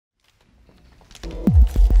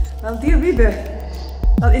Well, dear Wiebe,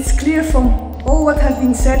 well, it's clear from all what has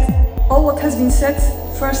been said,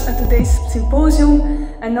 first at today's symposium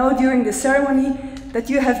and now during the ceremony, that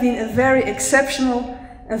you have been a very exceptional,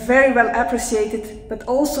 a very well appreciated, but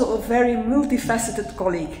also a very multifaceted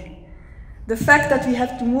colleague. The fact that we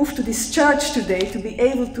have to move to this church today to be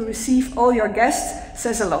able to receive all your guests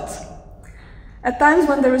says a lot. At times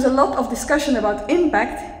when there is a lot of discussion about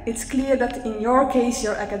impact, it's clear that in your case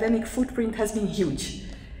your academic footprint has been huge.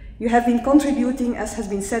 You have been contributing, as has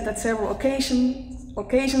been said at several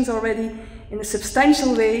occasions already, in a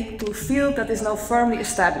substantial way to a field that is now firmly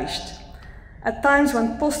established. At times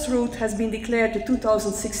when post-truth has been declared the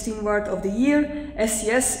 2016 Word of the Year,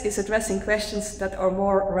 STS is addressing questions that are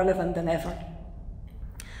more relevant than ever.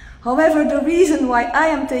 However, the reason why I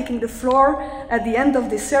am taking the floor at the end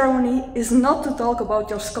of this ceremony is not to talk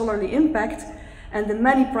about your scholarly impact and the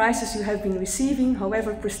many prizes you have been receiving,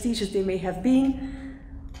 however prestigious they may have been.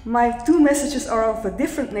 My two messages are of a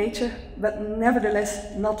different nature, but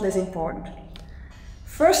nevertheless not less important.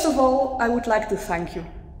 First of all, I would like to thank you.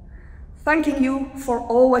 Thanking you for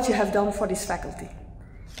all what you have done for this faculty.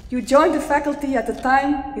 You joined the faculty at the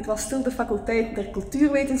time, it was still the Faculteit der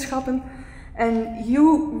Cultuurwetenschappen, and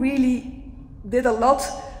you really did a lot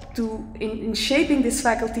in shaping this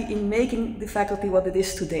faculty, in making the faculty what it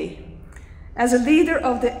is today. As a leader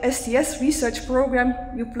of the STS research program,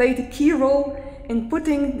 you played a key role in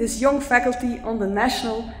putting this young faculty on the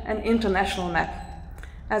national and international map.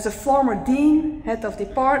 As a former dean, head of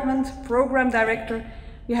department, program director,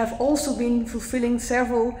 you have also been fulfilling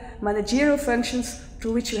several managerial functions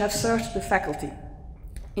through which you have served the faculty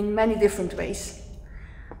in many different ways.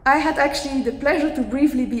 I had actually the pleasure to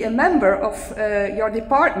briefly be a member of your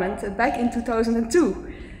department back in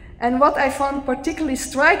 2002. And what I found particularly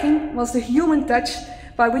striking was the human touch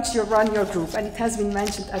by which you run your group, and it has been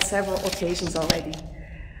mentioned at several occasions already.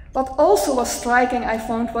 What also was striking, I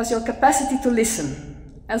found, was your capacity to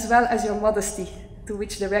listen, as well as your modesty, to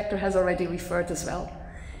which the rector has already referred as well.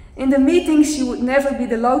 In the meetings, you would never be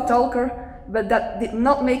the loud talker, but that did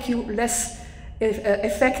not make you less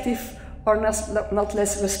effective or not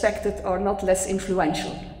less respected or not less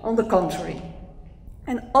influential. On the contrary.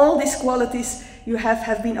 And all these qualities you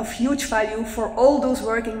have been of huge value for all those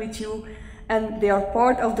working with you, and they are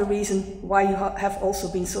part of the reason why you have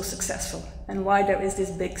also been so successful and why there is this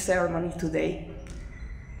big ceremony today.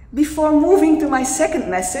 Before moving to my second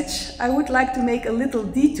message, I would like to make a little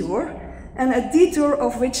detour, and a detour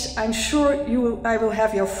of which I'm sure I will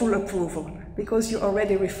have your full approval, because you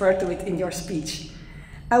already referred to it in your speech.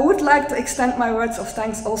 I would like to extend my words of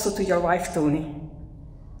thanks also to your wife, Tony.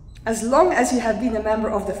 As long as you have been a member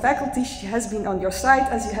of the faculty, she has been on your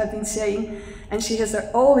side, as you have been saying, and she has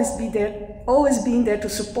always been there to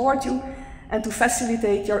support you and to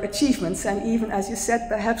facilitate your achievements, and even, as you said,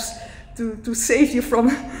 perhaps to save you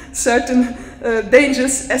from certain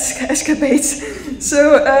dangerous escapades.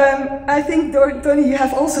 So I think, Tony, you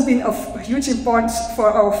have also been of huge importance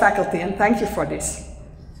for our faculty, and thank you for this.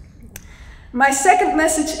 My second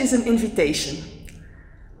message is an invitation.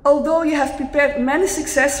 Although you have prepared many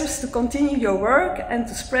successors to continue your work and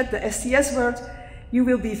to spread the STS word, you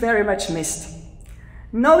will be very much missed.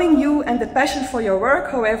 Knowing you and the passion for your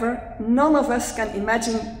work, however, none of us can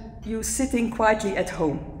imagine you sitting quietly at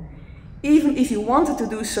home. Even if you wanted to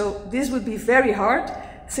do so, this would be very hard,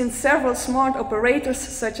 since several smart operators,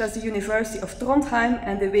 such as the University of Trondheim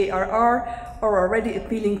and the WRR, are already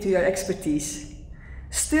appealing to your expertise.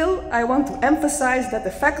 Still, I want to emphasize that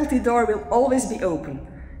the faculty door will always be open,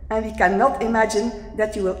 and we cannot imagine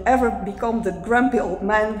that you will ever become the grumpy old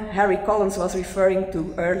man Harry Collins was referring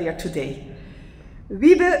to earlier today.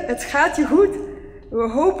 Wiebe, het gaat je goed. We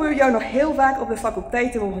hopen jou nog heel vaak op de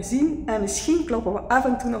faculteit te mogen zien en misschien kloppen we af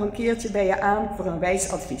en toe nog een keertje bij je aan voor een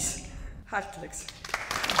wijs advies. Hartelijks.